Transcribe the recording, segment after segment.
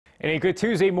And a good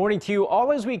Tuesday morning to you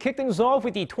all as we kick things off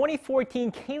with the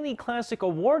 2014 K-League Classic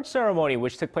Award Ceremony,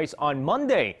 which took place on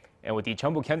Monday. And with the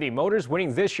Jeonbuk Hyundai Motors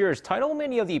winning this year's title,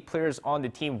 many of the players on the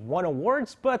team won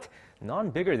awards, but none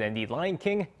bigger than the Lion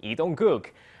King Lee Dong-gook.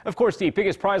 Of course, the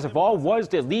biggest prize of all was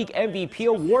the league MVP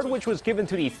award, which was given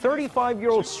to the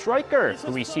 35-year-old striker,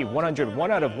 who received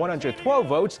 101 out of 112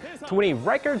 votes to win a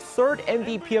record third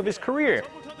MVP of his career.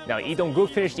 Now, Lee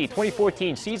Dong-gook finished the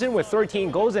 2014 season with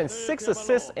 13 goals and 6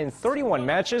 assists in 31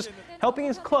 matches, helping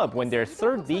his club win their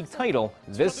third league title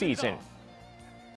this season.